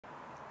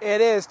It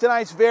is.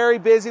 Tonight's very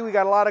busy. We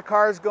got a lot of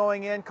cars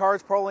going in,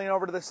 cars pulling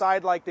over to the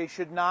side like they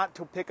should not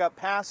to pick up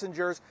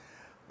passengers.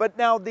 But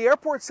now the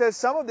airport says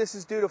some of this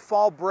is due to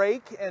fall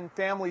break and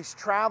families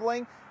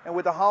traveling. And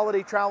with the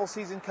holiday travel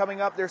season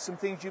coming up, there's some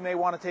things you may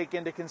want to take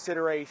into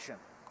consideration.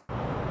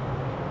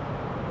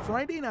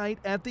 Friday night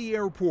at the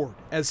airport.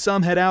 As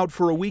some head out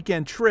for a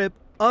weekend trip,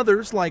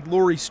 others, like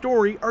Lori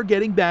Story, are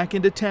getting back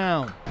into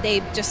town. They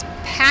just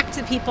packed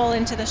the people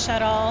into the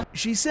shuttle.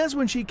 She says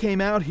when she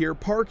came out here,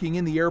 parking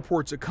in the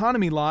airport's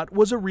economy lot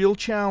was a real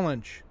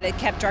challenge. They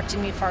kept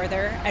directing me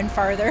farther and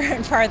farther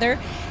and farther,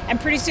 and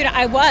pretty soon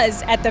I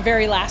was at the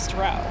very last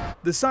row.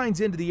 The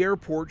signs into the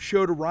airport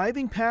showed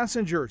arriving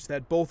passengers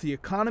that both the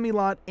economy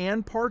lot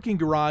and parking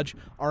garage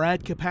are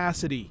at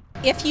capacity.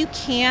 If you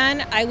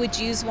can, I would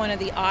use one of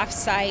the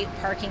off-site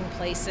parking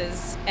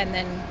places and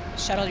then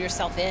shuttle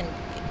yourself in.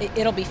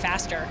 It'll be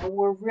faster.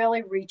 We're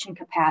really reaching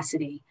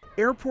capacity.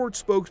 Airport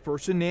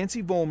spokesperson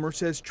Nancy Vollmer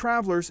says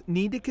travelers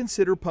need to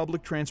consider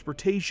public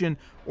transportation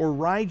or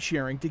ride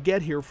sharing to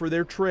get here for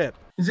their trip.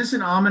 Is this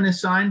an ominous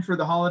sign for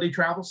the holiday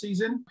travel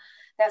season?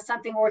 That's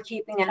something we're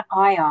keeping an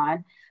eye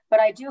on. But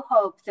I do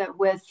hope that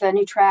with the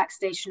new track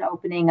station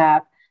opening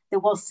up, that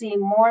we'll see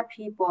more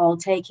people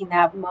taking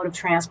that mode of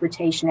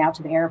transportation out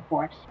to the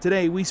airport.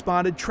 Today we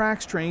spotted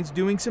Trax trains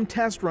doing some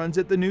test runs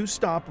at the new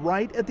stop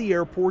right at the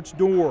airport's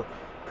door.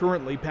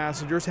 Currently,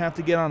 passengers have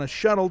to get on a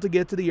shuttle to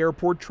get to the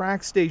airport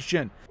track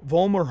station.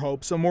 Vollmer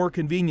hopes a more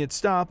convenient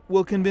stop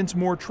will convince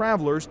more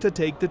travelers to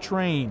take the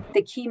train.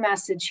 The key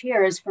message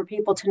here is for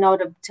people to know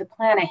to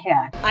plan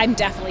ahead. I'm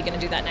definitely going to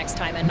do that next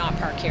time and not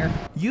park here.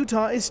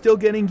 Utah is still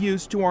getting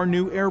used to our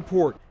new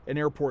airport, and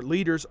airport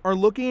leaders are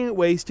looking at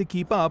ways to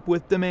keep up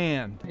with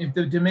demand. If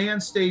the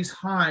demand stays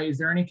high, is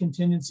there any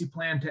contingency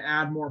plan to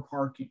add more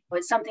parking?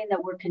 It's something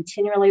that we're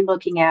continually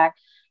looking at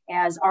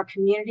as our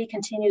community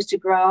continues to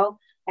grow,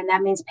 and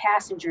that means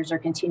passengers are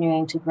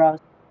continuing to grow.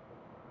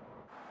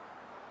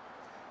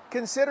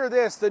 Consider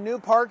this, the new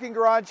parking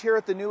garage here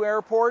at the new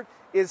airport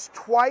is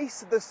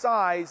twice the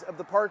size of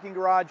the parking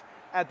garage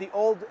at the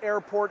old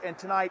airport, and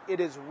tonight it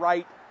is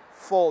right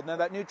full. Now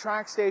that new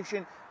track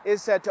station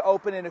is set to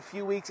open in a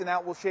few weeks, and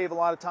that will shave a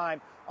lot of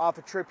time off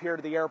a trip here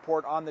to the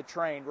airport on the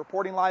train.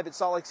 Reporting live at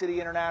Salt Lake City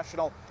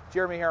International,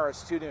 Jeremy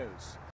Harris, 2 News.